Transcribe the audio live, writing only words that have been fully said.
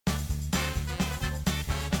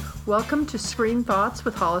Welcome to Screen Thoughts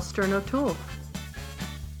with Hollister and O'Toole.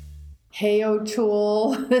 Hey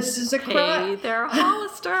O'Toole, this is a Hey there,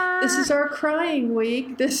 Hollister. This is our crying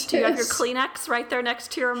week. Do you have your Kleenex right there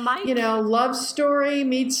next to your mic? You know, Love Story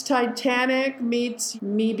meets Titanic meets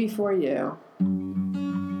Me Before You.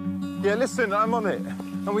 Yeah, listen, I'm on it.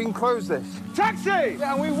 And we can close this. Taxi!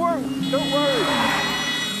 Yeah, we won't. Don't worry.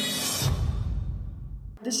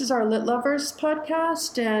 This is our LitLovers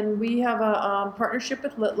podcast, and we have a partnership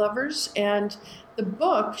with LitLovers. And the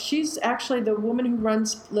book, she's actually the woman who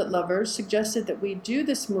runs LitLovers, suggested that we do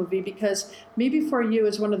this movie because Me Before You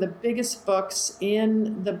is one of the biggest books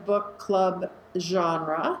in the book club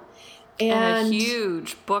genre. And a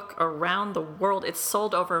huge book around the world. It's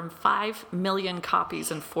sold over 5 million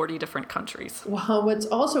copies in 40 different countries. Well, what's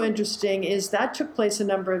also interesting is that took place a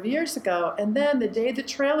number of years ago. And then the day the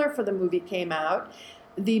trailer for the movie came out,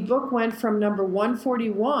 the book went from number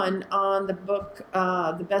 141 on the book,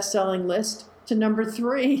 the best-selling list, to number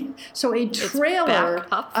 3. So a trailer, it's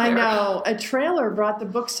back up there. I know, a trailer brought the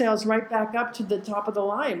book sales right back up to the top of the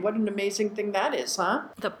line. What an amazing thing that is, huh?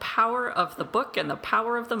 The power of the book and the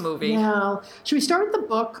power of the movie. Yeah. Should we start with the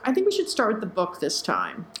book? I think we should start with the book this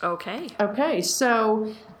time. Okay. Okay.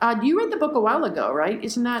 So you read the book a while ago, right?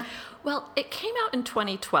 Isn't that... Well, it came out in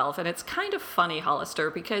 2012, and it's kind of funny, Hollister,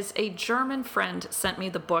 because a German friend sent me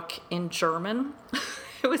the book in German.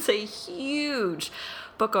 It was a huge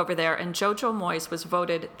book over there, and Jojo Moyes was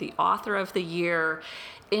voted the author of the year.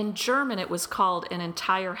 In German, it was called An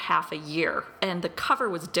Entire Half a Year, and the cover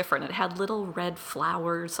was different. It had little red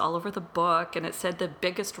flowers all over the book, and it said the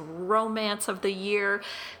biggest romance of the year.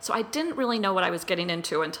 So I didn't really know what I was getting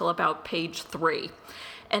into until about page 3.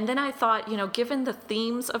 And then I thought, you know, given the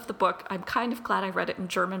themes of the book, I'm kind of glad I read it in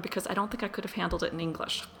German because I don't think I could have handled it in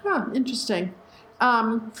English. Huh, interesting.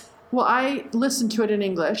 Well, I listened to it in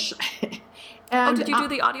English. And did you do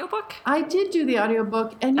the audiobook? I did do the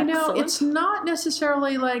audiobook. And, you Excellent. know, it's not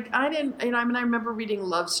necessarily like, I remember reading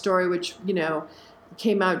Love Story, which, you know,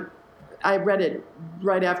 came out, I read it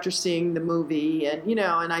right after seeing the movie and, you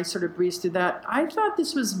know, and I sort of breezed through that. I thought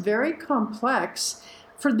this was very complex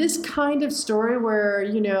for this kind of story where,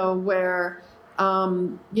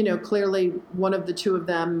 clearly one of the two of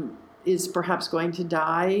them is perhaps going to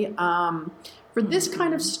die. For this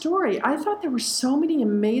kind of story, I thought there were so many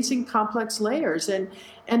amazing complex layers. And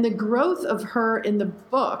the growth of her in the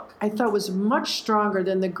book, I thought was much stronger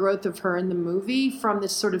than the growth of her in the movie, from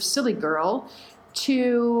this sort of silly girl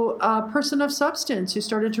to a person of substance who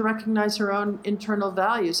started to recognize her own internal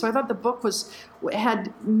values. So I thought the book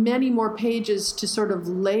had many more pages to sort of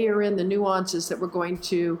layer in the nuances that were going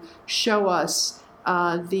to show us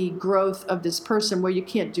the growth of this person, where you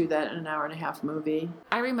can't do that in an hour and a half movie.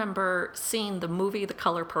 I remember seeing the movie The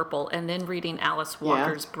Color Purple and then reading Alice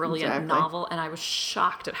Walker's brilliant novel, and I was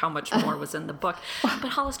shocked at how much more was in the book. But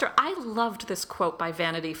Hollister, I loved this quote by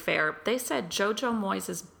Vanity Fair. They said Jojo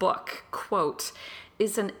Moyes' book, quote,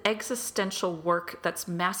 is an existential work that's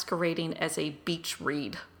masquerading as a beach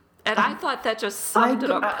read. And I thought that just summed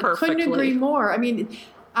it up perfectly. I couldn't agree more. I mean,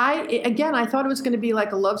 I thought it was going to be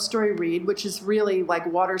like a love story read, which is really like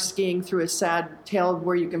water skiing through a sad tale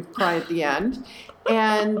where you can cry at the end.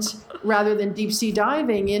 And rather than deep sea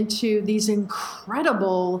diving into these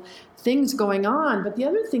incredible things going on. But the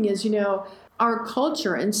other thing is, you know, our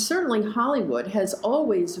culture, and certainly Hollywood, has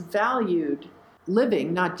always valued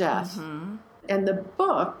living, not death. Mm-hmm. And the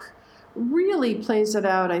book really plays it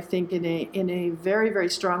out, I think, in a very, very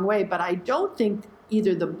strong way. But I don't think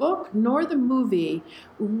either the book nor the movie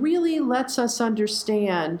really lets us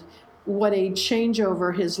understand what a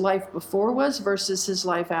changeover his life before was versus his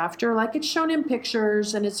life after. Like, it's shown in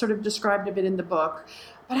pictures and it's sort of described a bit in the book,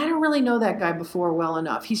 but I don't really know that guy before well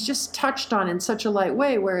enough. He's just touched on in such a light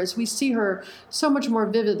way, whereas we see her so much more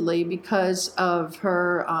vividly because of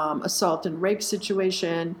her assault and rape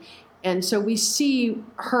situation. And so we see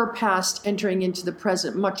her past entering into the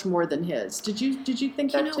present much more than his. Did you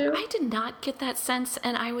think that too? I did not get that sense,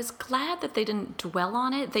 and I was glad that they didn't dwell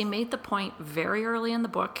on it. They made the point very early in the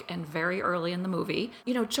book and very early in the movie.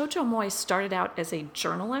 You know, Jojo Moyes started out as a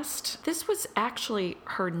journalist. This was actually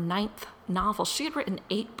her 9th novel. She had written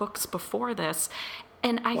 8 books before this,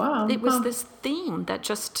 and it was this theme that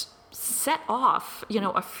just set off, you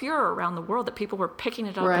know, a furor around the world, that people were picking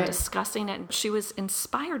it up and discussing it. And she was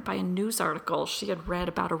inspired by a news article she had read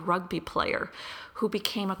about a rugby player who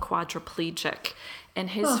became a quadriplegic,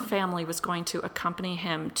 and his family was going to accompany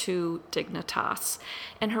him to Dignitas.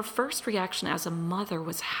 And her first reaction as a mother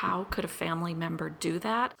was, how could a family member do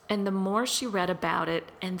that? And the more she read about it,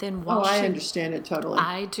 and then while I understand it totally.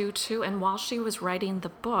 I do too. And while she was writing the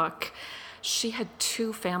book, she had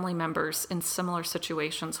 2 family members in similar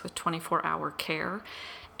situations with 24-hour care.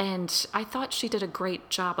 And I thought she did a great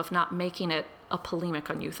job of not making it a polemic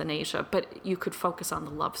on euthanasia, but you could focus on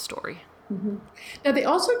the love story. Mm-hmm. Now, they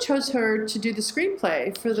also chose her to do the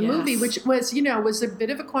screenplay for the movie, which was, was a bit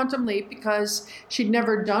of a quantum leap because she'd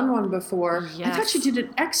never done one before. Yes. I thought she did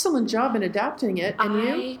an excellent job in adapting it. And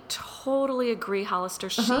I totally agree, Hollister.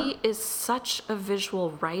 She is such a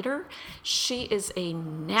visual writer. She is a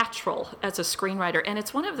natural as a screenwriter. And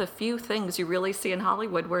it's one of the few things you really see in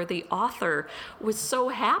Hollywood where the author was so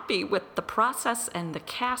happy with the process and the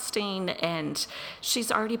casting. And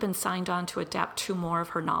she's already been signed on to adapt 2 more of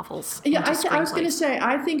her novels. Yeah, I was going to say,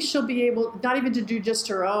 I think she'll be able, not even to do just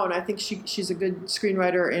her own. I think she's a good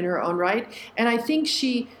screenwriter in her own right. And I think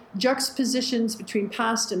she juxtapositions between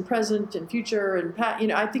past and present and future and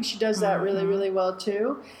I think she does that really, really well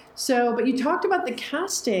too. So, but you talked about the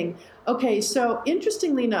casting. Okay, so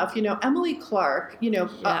interestingly enough, Emily Clark,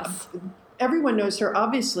 everyone knows her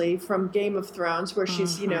obviously from Game of Thrones, where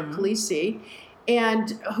she's, Khaleesi,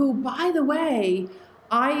 and who, by the way,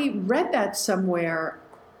 I read that somewhere.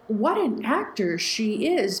 What an actor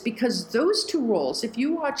she is, because those 2 roles, if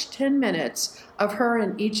you watch 10 minutes of her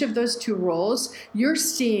in each of those 2 roles, you're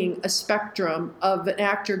seeing a spectrum of an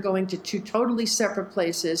actor going to 2 totally separate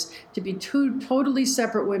places, to be 2 totally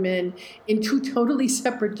separate women in 2 totally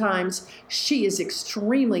separate times. She is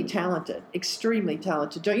extremely talented,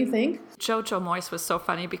 don't you think? Jojo Moyes was so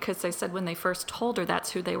funny because they said when they first told her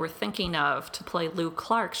that's who they were thinking of to play Lou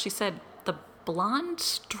Clark, she said,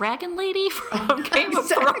 blonde dragon lady from Game of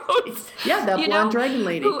Thrones. Yeah, that blonde dragon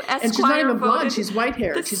lady. And she's not even blonde, she's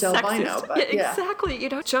white-haired. She's albino. But yeah, exactly.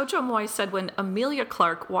 Jojo Moyes said when Emilia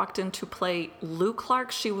Clarke walked in to play Lou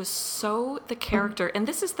Clark, she was so the character. And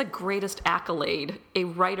this is the greatest accolade a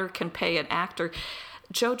writer can pay an actor.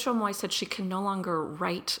 Jojo Moyes said she can no longer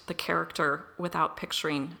write the character without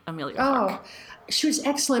picturing Emilia Clarke. She was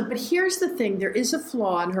excellent. But here's the thing. There is a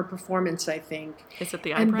flaw in her performance, I think. Is it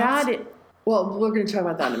the eyebrows? Well, we're going to talk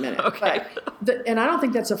about that in a minute. Okay. And I don't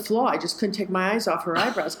think that's a flaw. I just couldn't take my eyes off her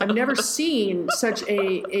eyebrows. I've never seen such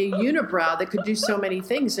a unibrow that could do so many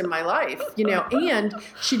things in my life, and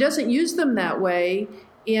she doesn't use them that way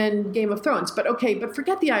in Game of Thrones. But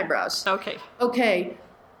forget the eyebrows. Okay.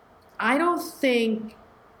 I don't think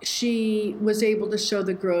she was able to show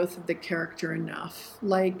the growth of the character enough.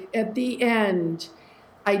 Like, at the end,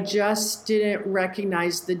 I just didn't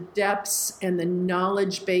recognize the depths and the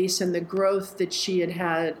knowledge base and the growth that she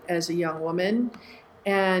had as a young woman.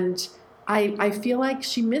 And I feel like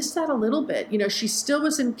she missed that a little bit. She still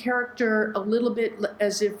was in character a little bit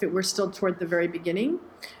as if it were still toward the very beginning.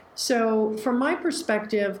 So from my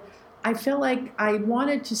perspective, I feel like I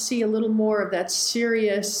wanted to see a little more of that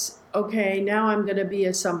serious, now I'm going to be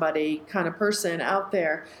a somebody kind of person out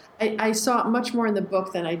there. I saw it much more in the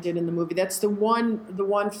book than I did in the movie. That's the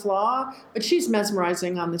one flaw. But she's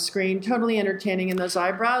mesmerizing on the screen, totally entertaining in those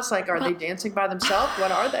eyebrows. Like, are they dancing by themselves?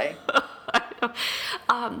 What are they?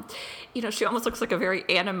 She almost looks like a very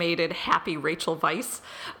animated, happy Rachel Weisz.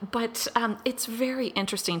 But it's very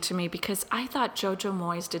interesting to me because I thought Jojo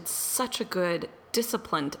Moyes did such a good,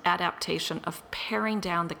 disciplined adaptation of paring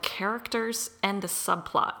down the characters and the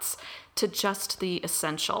subplots to just the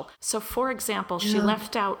essential. So, for example, she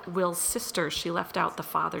left out Will's sister. She left out the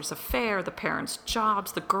father's affair, the parents'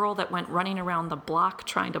 jobs, the girl that went running around the block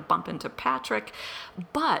trying to bump into Patrick.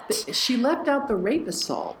 But she left out the rape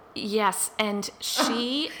assault. Yes, and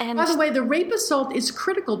she and... By the way, the rape assault is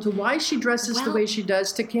critical to why she dresses the way she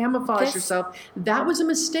does to camouflage herself. That was a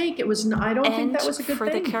mistake. I don't think that was a good thing.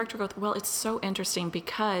 And for the character growth, it's so interesting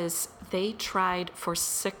because they tried for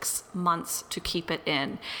 6 months to keep it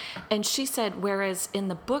in. And she said, whereas in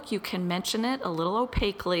the book you can mention it a little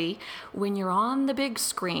opaquely, when you're on the big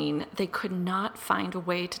screen, they could not find a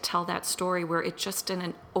way to tell that story where it just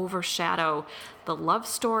didn't overshadow the love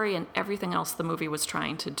story and everything else the movie was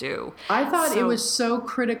trying to do. I thought it was so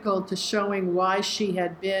critical to showing why she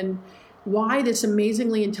had been, why this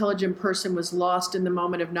amazingly intelligent person was lost in the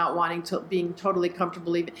moment of not wanting to, being totally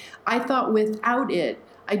comfortable. I thought without it,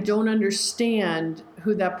 I don't understand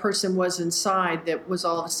who that person was inside that was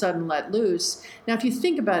all of a sudden let loose. Now, if you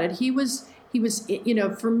think about it, he was,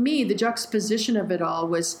 for me, the juxtaposition of it all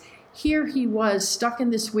was here he was stuck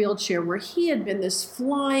in this wheelchair where he had been this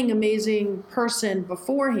flying, amazing person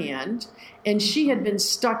beforehand. and she had been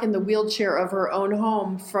stuck in the wheelchair of her own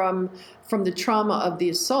home from the trauma of the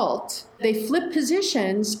assault. They flip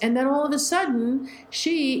positions, and then all of a sudden,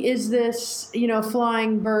 she is this,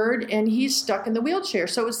 flying bird, and he's stuck in the wheelchair.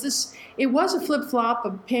 So it was a flip-flop,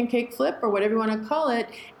 a pancake flip, or whatever you want to call it.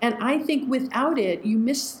 And I think without it,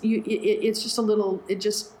 it's just it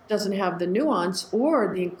just doesn't have the nuance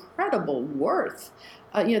or the incredible worth.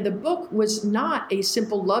 The book was not a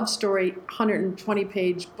simple love story,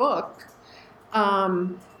 120-page book.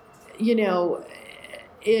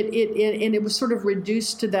 It was sort of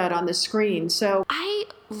reduced to that on the screen. So I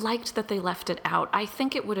liked that they left it out. I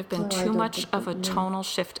think it would have been too much of a tonal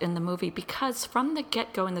shift in the movie, because from the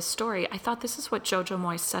get-go in the story, I thought this is what Jojo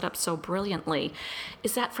Moyes set up so brilliantly,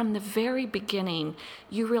 is that from the very beginning,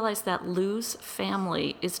 you realize that Lou's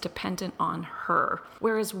family is dependent on her,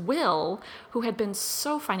 whereas Will, who had been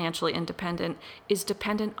so financially independent, is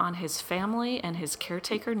dependent on his family and his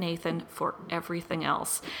caretaker, Nathan, for everything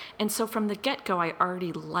else. And so from the get-go, I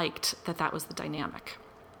already liked that was the dynamic.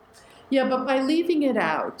 Yeah, but by leaving it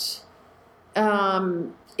out,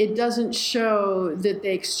 it doesn't show that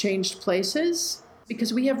they exchanged places,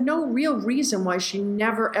 because we have no real reason why she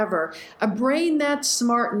never ever, a brain that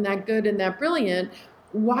smart and that good and that brilliant,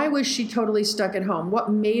 why was she totally stuck at home?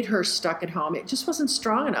 What made her stuck at home? It just wasn't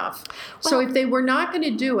strong enough. So if they were not going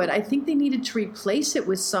to do it, I think they needed to replace it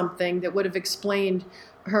with something that would have explained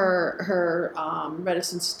her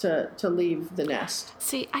reticence to leave the nest.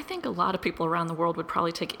 See, I think a lot of people around the world would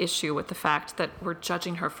probably take issue with the fact that we're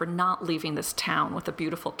judging her for not leaving this town with a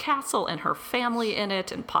beautiful castle and her family in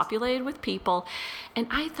it and populated with people. And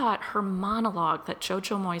I thought her monologue that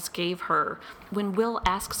Jojo Moyes gave her when Will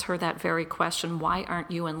asks her that very question, why aren't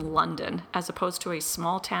you in London, as opposed to a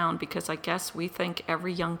small town, because I guess we think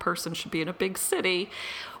every young person should be in a big city,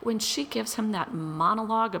 when she gives him that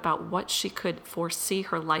monologue about what she could foresee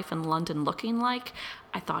her life in London looking like,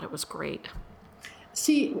 I thought it was great.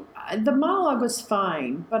 See, the monologue was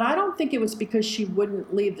fine, but I don't think it was because she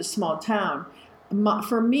wouldn't leave the small town.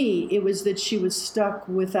 For me, it was that she was stuck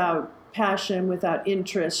without passion, without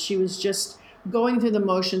interest. She was just going through the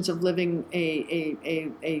motions of living a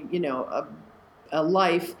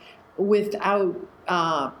life without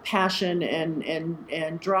passion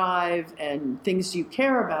and drive and things you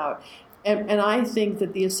care about. And I think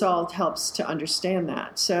that the assault helps to understand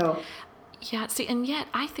that. So, yeah, see, and yet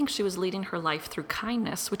I think she was leading her life through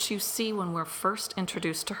kindness, which you see when we're first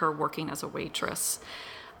introduced to her working as a waitress.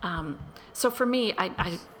 So for me,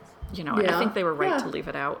 I think they were right to leave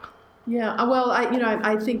it out. Yeah, well,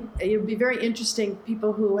 I think it would be very interesting,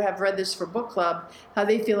 people who have read this for book club, how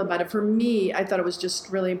they feel about it. For me, I thought it was just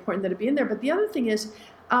really important that it be in there. But the other thing is,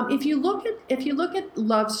 if you look at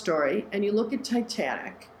Love Story and you look at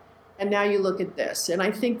Titanic, and now you look at this, and I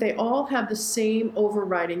think they all have the same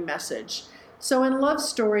overriding message. So in Love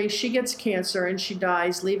Story, she gets cancer and she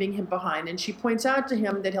dies, leaving him behind, and she points out to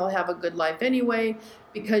him that he'll have a good life anyway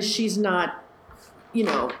because she's not,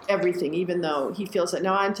 everything, even though he feels that.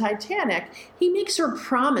 Now on Titanic, he makes her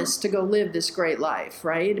promise to go live this great life,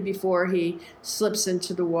 right? Before he slips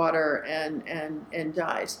into the water and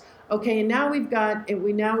dies. Okay, and now we've got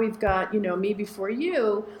Me Before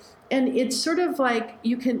You, and it's sort of like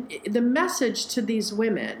the message to these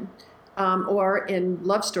women, or in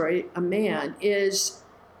Love Story, a man, is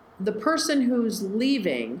the person who's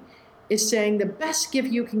leaving is saying the best gift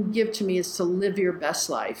you can give to me is to live your best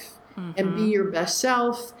life. Mm-hmm. And be your best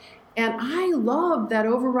self. And I love that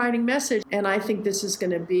overriding message. And I think this is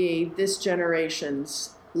going to be this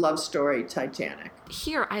generation's love story, Titanic.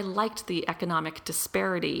 Here, I liked the economic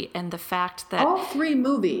disparity and the fact that all three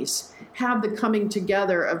movies have the coming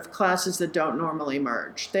together of classes that don't normally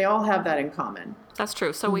merge. They all have that in common. That's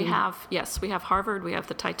true. So we have Harvard, we have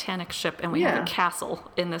the Titanic ship, and we have a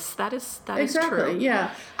castle in this. That is true.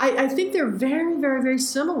 Yeah. I think they're very, very, very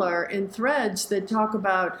similar in threads that talk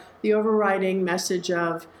about the overriding message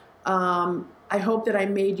of, I hope that I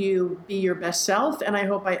made you be your best self, and I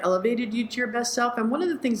hope I elevated you to your best self. And one of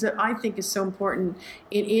the things that I think is so important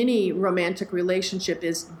in any romantic relationship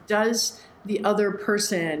is, does the other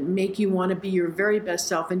person make you want to be your very best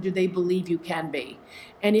self, and do they believe you can be?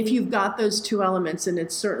 And if you've got those two elements, and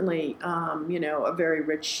it's certainly, a very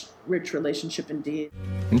rich relationship indeed.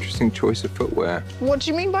 Interesting choice of footwear. What do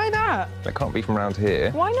you mean by that? That can't be from around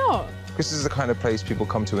here. Why not? Because this is the kind of place people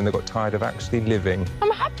come to when they got tired of actually living.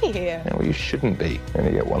 I'm happy here. Yeah, well, you shouldn't be. You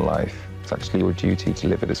only get one life. It's actually your duty to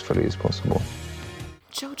live it as fully as possible.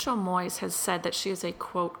 Jojo Moyes has said that she is a,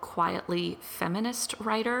 quote, quietly feminist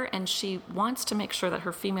writer, and she wants to make sure that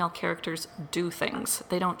her female characters do things.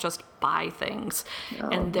 They don't just buy things.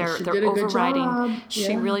 And their overriding,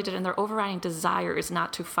 she really did, and their overriding desire is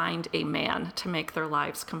not to find a man to make their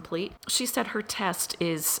lives complete. She said her test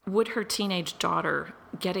is, would her teenage daughter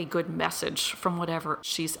get a good message from whatever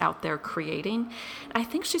she's out there creating? I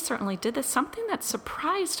think she certainly did this. Something that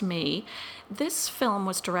surprised me, this film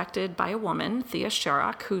was directed by a woman, Thea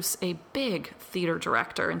Sharrock, who's a big theater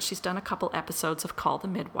director, and she's done a couple episodes of Call the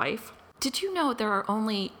Midwife. Did you know there are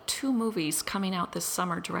only 2 movies coming out this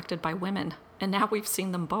summer directed by women? And now we've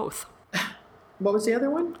seen them both. What was the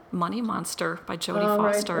other one? Money Monster by Jodie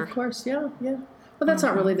Foster. Right, of course, yeah. Well, that's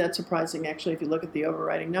not really that surprising, actually, if you look at the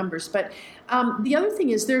overriding numbers. But the other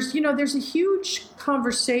thing is there's a huge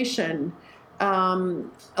conversation, a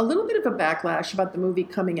little bit of a backlash about the movie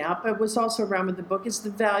coming out, but what's also around with the book is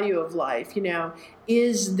the value of life.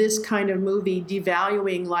 Is this kind of movie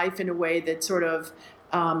devaluing life in a way that sort of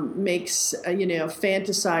makes,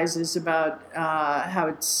 fantasizes about how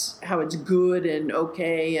it's good and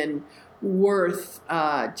okay and worth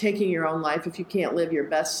taking your own life if you can't live your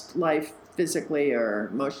best life physically or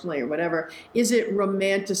emotionally or whatever? Is it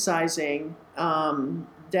romanticizing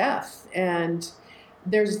death? And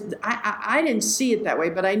I didn't see it that way,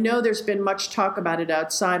 but I know there's been much talk about it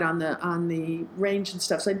outside on the range and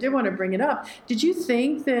stuff. So I did want to bring it up. Did you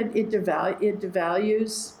think that it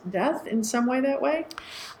devalues death in some way that way?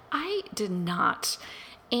 I did not.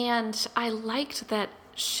 And I liked that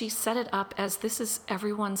she set it up as this is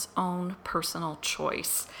everyone's own personal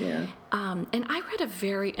choice. Yeah. And I read a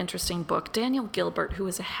very interesting book. Daniel Gilbert, who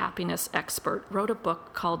is a happiness expert, wrote a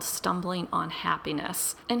book called Stumbling on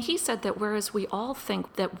Happiness. And he said that whereas we all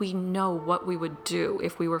think that we know what we would do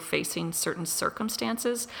if we were facing certain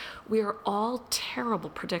circumstances, we are all terrible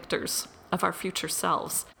predictors of our future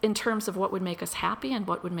selves in terms of what would make us happy and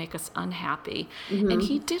what would make us unhappy. Mm-hmm. And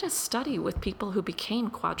he did a study with people who became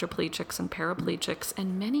quadriplegics and paraplegics,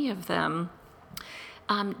 and many of them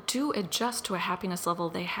do adjust to a happiness level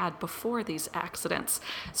they had before these accidents.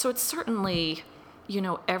 So it's certainly,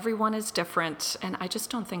 everyone is different, and I just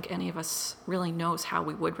don't think any of us really knows how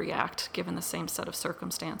we would react given the same set of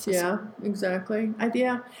circumstances. Yeah, exactly.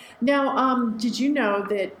 Now, did you know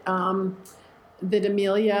that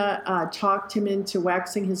Amelia talked him into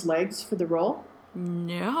waxing his legs for the role?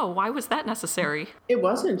 No. Why was that necessary? It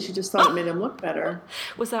wasn't. She just thought it made him look better.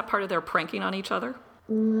 Was that part of their pranking on each other?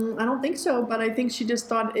 I don't think so, but I think she just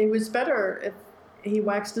thought it was better if he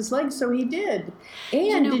waxed his legs, so he did.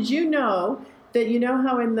 And did you know that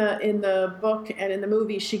how in the book and in the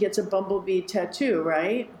movie she gets a bumblebee tattoo,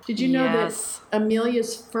 right? Did you know that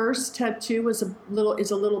Amelia's first tattoo is a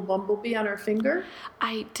little bumblebee on her finger?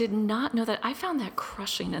 I did not know that. I found that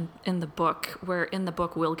crushing in the book, where in the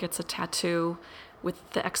book Will gets a tattoo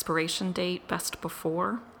with the expiration date best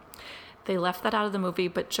before. They left that out of the movie,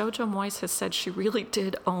 but Jojo Moyes has said she really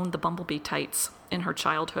did own the bumblebee tights in her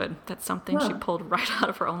childhood. That's something she pulled right out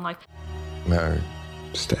of her own life. No,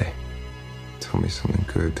 stay. Tell me something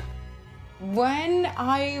good. When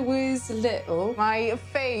I was little, my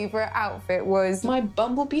favourite outfit was my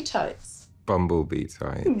bumblebee tights. Bumblebee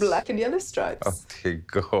tights? Black and yellow stripes. Oh, dear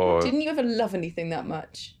God. Didn't you ever love anything that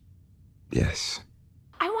much? Yes.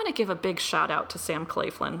 I want to give a big shout out to Sam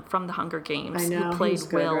Claflin from The Hunger Games, who played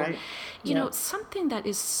good, Will. Right? Something that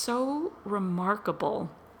is so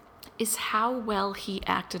remarkable is how well he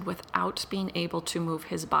acted without being able to move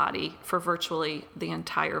his body for virtually the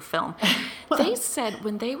entire film. They said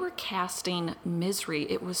when they were casting Misery,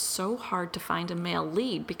 it was so hard to find a male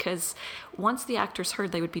lead because once the actors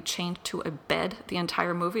heard they would be chained to a bed the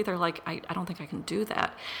entire movie, they're like, I don't think I can do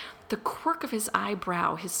that. The quirk of his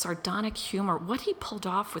eyebrow, his sardonic humor, what he pulled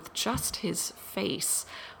off with just his face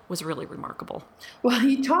was really remarkable. Well,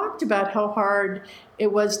 he talked about how hard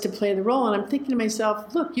it was to play the role, and I'm thinking to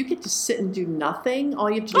myself, look, you get to sit and do nothing. All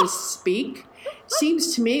you have to do is speak.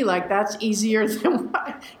 Seems to me like that's easier than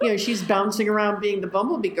what, she's bouncing around being the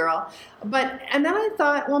Bumblebee girl. And then I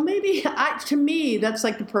thought, well, maybe to me, that's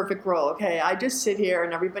like the perfect role. Okay, I just sit here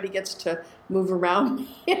and everybody gets to move around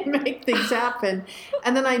and make things happen.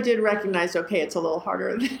 And then I did recognize, okay, it's a little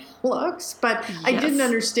harder than it looks, but yes. I didn't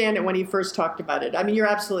understand it when he first talked about it. I mean, you're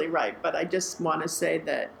absolutely right, but I just want to say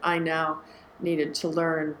that I now needed to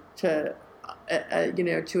learn to,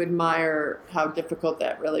 to admire how difficult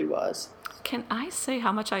that really was. Can I say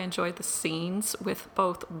how much I enjoyed the scenes with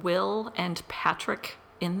both Will and Patrick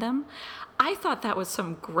in them? I thought that was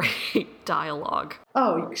some great dialogue.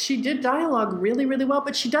 Oh, she did dialogue really, really well,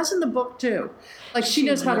 but she does in the book too. Like she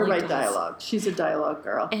knows how to really write does. dialogue. She's a dialogue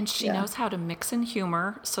girl. And she knows how to mix in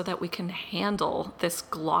humor so that we can handle this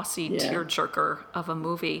glossy tearjerker of a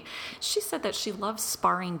movie. She said that she loves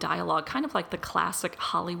sparring dialogue, kind of like the classic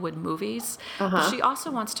Hollywood movies. But she also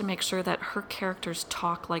wants to make sure that her characters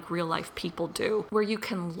talk like real life people do, where you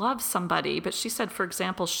can love somebody. But she said, for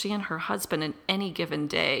example, she and her husband in any given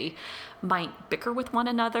day might bicker with one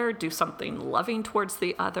another, do something loving towards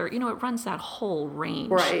the other. You know, it runs that whole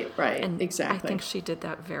range. Right, And exactly. I think she did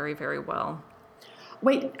that very, very well.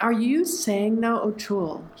 Wait, are you saying though,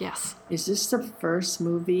 O'Toole? Yes. Is this the first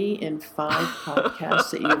movie in 5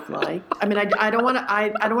 podcasts that you've liked? I mean, I don't want to. I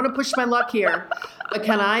don't want to push my luck here, but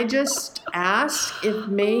can I just ask if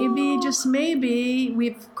maybe, just maybe,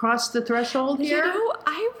 we've crossed the threshold here? You know,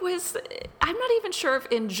 I'm not even sure if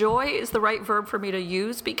enjoy is the right verb for me to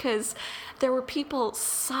use, because there were people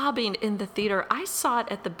sobbing in the theater. I saw it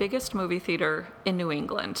at the biggest movie theater in New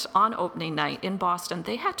England on opening night in Boston.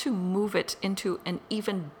 They had to move it into an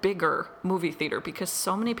even bigger movie theater because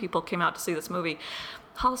so many people came out to see this movie.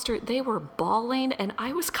 Hollister, they were bawling, and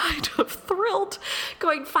I was kind of thrilled,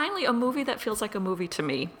 going, finally, a movie that feels like a movie to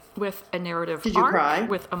me, with a narrative Did you arc, cry?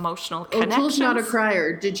 with emotional connections. O'Toole's not a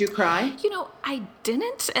crier. Did you cry? You know, I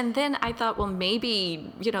didn't, and then I thought, well,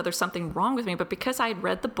 maybe, you know, there's something wrong with me, but because I'd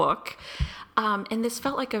read the book, and this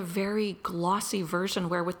felt like a very glossy version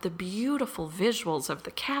where with the beautiful visuals of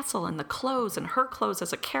the castle and the clothes and her clothes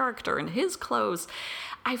as a character and his clothes,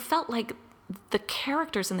 I felt like the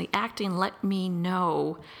characters and the acting let me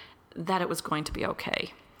know that it was going to be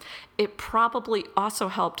okay. It probably also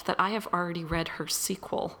helped that I have already read her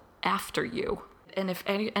sequel, After You. And if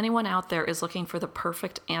anyone out there is looking for the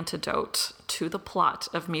perfect antidote to the plot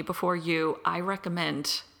of Me Before You, I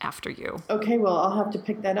recommend After You. Okay, well, I'll have to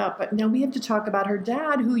pick that up. But now we have to talk about her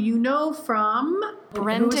dad, who you know from...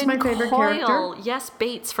 Brendan who is my favorite Coyle. character? Yes,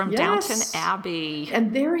 Bates from Yes. Downton Abbey.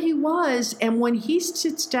 And there he was. And when he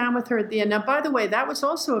sits down with her at the end... Now, by the way, that was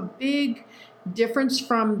also a big difference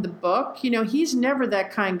from the book. You know, he's never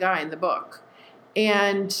that kind guy in the book.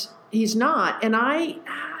 And he's not. And I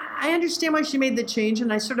understand why she made the change,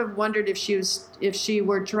 and I sort of wondered if she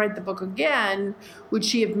were to write the book again, would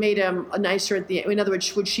she have made him a nicer at the end? In other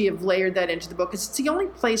words, would she have layered that into the book? Because it's the only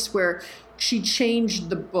place where she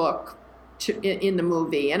changed the book in the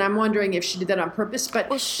movie, and I'm wondering if she did that on purpose.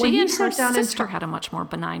 But Well, she when he and her sat down sister had a much more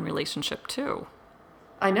benign relationship, too.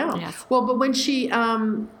 I know. Yes. Well, but when she,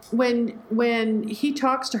 when he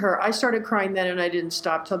talks to her, I started crying then, and I didn't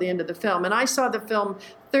stop till the end of the film. And I saw the film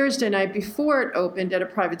Thursday night before it opened at a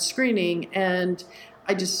private screening, and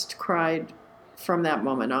I just cried from that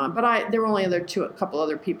moment on. But there were only a couple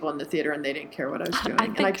other people in the theater, and they didn't care what I was doing.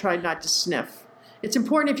 And I tried not to sniff. It's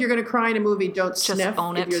important if you're going to cry in a movie, don't Just sniff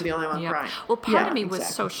own if it. you're the only one Yep. crying. Well, part of me was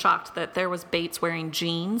exactly. so shocked that there was Bates wearing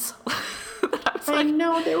jeans. I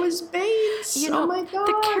know, there was Bates. You know, oh my God.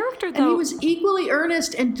 the character, And he though- was equally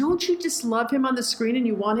earnest. And don't you just love him on the screen, and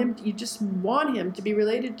you just want him to be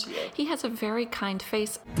related to you? He has a very kind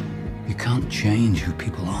face. You can't change who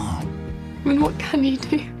people are. I mean, what can you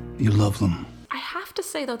do? You love them. I have to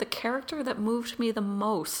say, though, the character that moved me the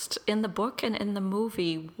most in the book and in the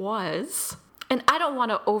movie was... And I don't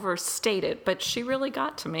want to overstate it, but she really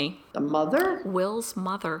got to me. The mother? Will's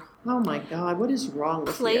mother. Oh my God, what is wrong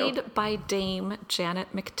with you? Played by Dame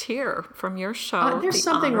Janet McTeer from your show. There's The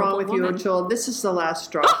something wrong with Honorable you, Woman. O'Toole. This is the last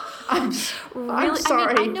straw. I'm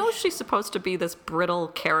sorry. I mean, I know she's supposed to be this brittle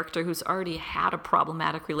character who's already had a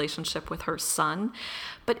problematic relationship with her son.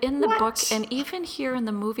 But in the book, and even here in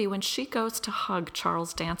the movie, when she goes to hug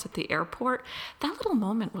Charles Dance at the airport, that little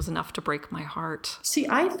moment was enough to break my heart. See,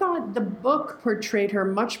 I thought the book portrayed her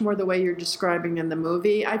much more the way you're describing in the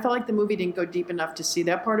movie. I felt like the movie didn't go deep enough to see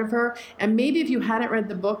that part of her. And maybe if you hadn't read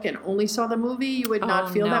the book and only saw the movie, you would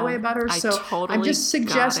not feel that way about her. I So totally I'm just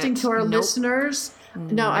suggesting got it. to our Nope. listeners...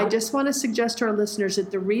 No, I just want to suggest to our listeners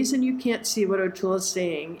that the reason you can't see what O'Toole is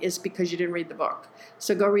saying is because you didn't read the book.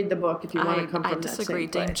 So go read the book if you want to come from that same place. I disagree.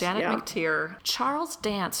 Dame Janet Yeah. McTeer. Charles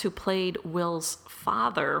Dance, who played Will's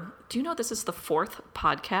father. Do you know this is the 4th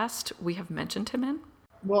podcast we have mentioned him in?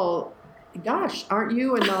 Well, gosh, aren't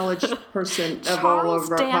you a knowledge person of Charles all of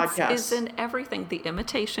our Dance podcasts? is in everything. The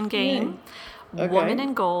Imitation Game, Okay. Woman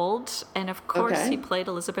in Gold, and of course Okay. he played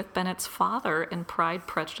Elizabeth Bennet's father in Pride,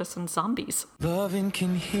 Prejudice, and Zombies. Loving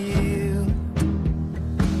can heal.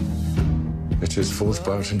 It's his 4th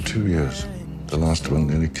bout in 2 years. The last one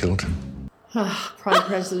nearly killed him. Prime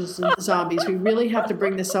Presidents and Zombies. We really have to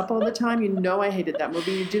bring this up all the time. You know I hated that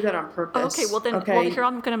movie. You do that on purpose. Okay, well then, well, here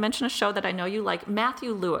I'm going to mention a show that I know you like.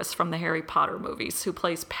 Matthew Lewis from the Harry Potter movies, who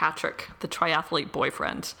plays Patrick, the triathlete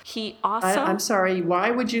boyfriend. He also... I'm sorry,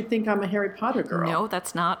 why would you think I'm a Harry Potter girl? No,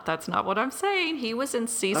 that's not what I'm saying. He was in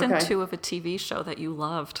season 2 of a TV show that you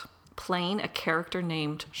loved, playing a character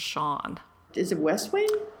named Sean. Is it West Wing?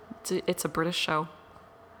 It's a British show.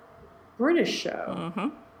 British show? Mm-hmm.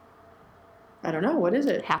 I don't know. What is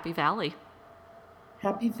it? Happy Valley.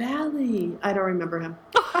 Happy Valley. I don't remember him.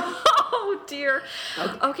 Oh, dear.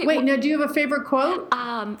 Okay. Wait, now, do you have a favorite quote?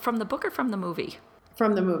 From the book or from the movie?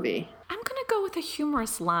 From the movie. I'm going to go with a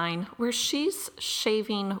humorous line where she's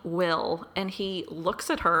shaving Will, and he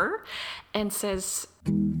looks at her and says...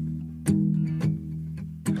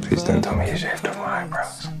 Please don't tell me you shaved off my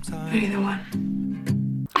eyebrows. Are you the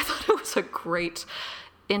one? I thought it was a great,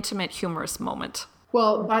 intimate, humorous moment.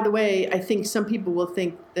 Well, by the way, I think some people will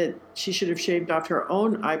think that she should have shaved off her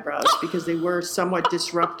own eyebrows because they were somewhat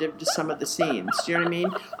disruptive to some of the scenes. Do you know what I mean?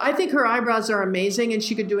 I think her eyebrows are amazing, and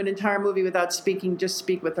she could do an entire movie without speaking, just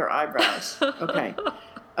speak with her eyebrows. Okay.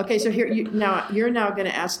 Okay, so here you're now going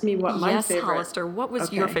to ask me what my favorite... Yes, Hollister, what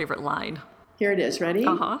was your favorite line? Here it is. Ready?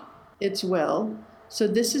 Uh-huh. It's Will. So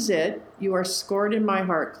this is it. You are scored in my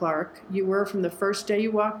heart, Clark. You were from the first day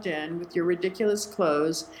you walked in with your ridiculous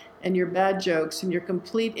clothes and your bad jokes and your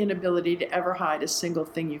complete inability to ever hide a single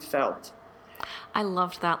thing you felt. I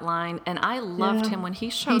loved that line, and I loved him when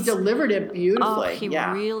he shows... He delivered it beautifully. Oh, he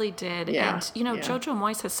really did. Yeah. And, you know, Jojo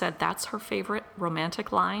Moyes has said that's her favorite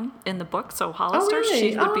romantic line in the book, so Hollister,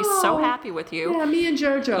 she would be so happy with you. Yeah, me and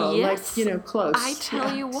Jojo, yes. Close. I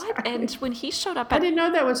tell you what, and when he showed up I didn't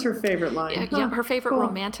know that was her favorite line. Yeah, her favorite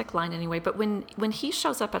romantic line anyway, but when he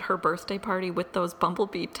shows up at her birthday party with those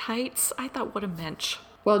bumblebee tights, I thought, what a mensch.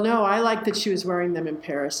 Well, no, I like that she was wearing them in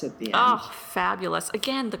Paris at the end. Oh, fabulous.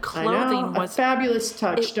 Again, the clothing was... a fabulous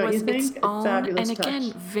touch, don't you think? Own, a fabulous and again,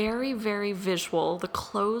 touch. very, very visual. The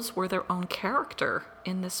clothes were their own character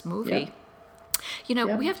in this movie. Yep. You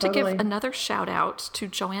know, we have totally. to give another shout out to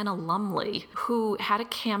Joanna Lumley, who had a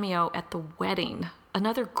cameo at the wedding.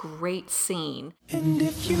 Another great scene. And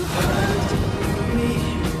if you hurt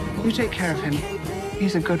me, You take care of him.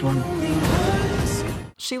 He's a good one.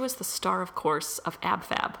 She was the star, of course, of Ab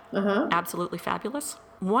Fab. Absolutely fabulous.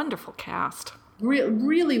 Wonderful cast.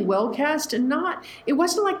 Really well cast, and it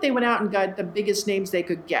wasn't like they went out and got the biggest names they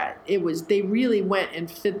could get. They really went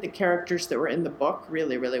and fit the characters that were in the book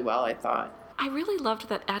really, really well, I thought. I really loved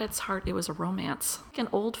that at its heart it was a romance, like an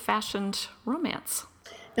old-fashioned romance.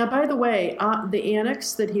 Now, by the way, the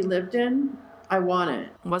annex that he lived in, I want it.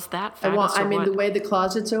 Was that fabulous? The way the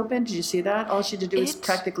closet's open, did you see that? All she had to do was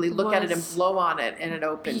practically look at it and blow on it, and it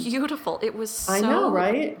opened. Beautiful. It was so... I know,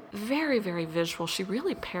 right? Very, very visual. She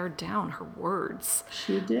really pared down her words.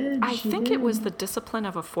 She did. I think it was the discipline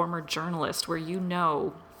of a former journalist where you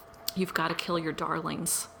know you've got to kill your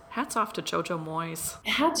darlings. Hats off to Jojo Moyes.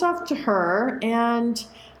 Hats off to her, and,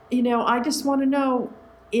 I just want to know...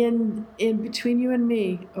 In between you and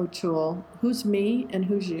me, O'Toole, who's me and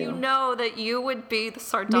who's you? You know that you would be the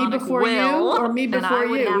sardonic me before Will, you or me before and I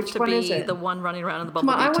would you? have Which to one be is it? the one running around in the Come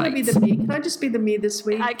bumblebee on, I want to be the me. Can I just be the me this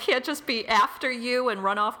week? I can't just be after you and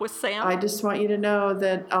run off with Sam. I just want you to know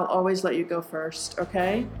that I'll always let you go first,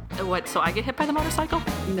 okay? What, so I get hit by the motorcycle?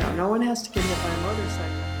 No one has to get hit by a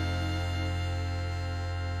motorcycle.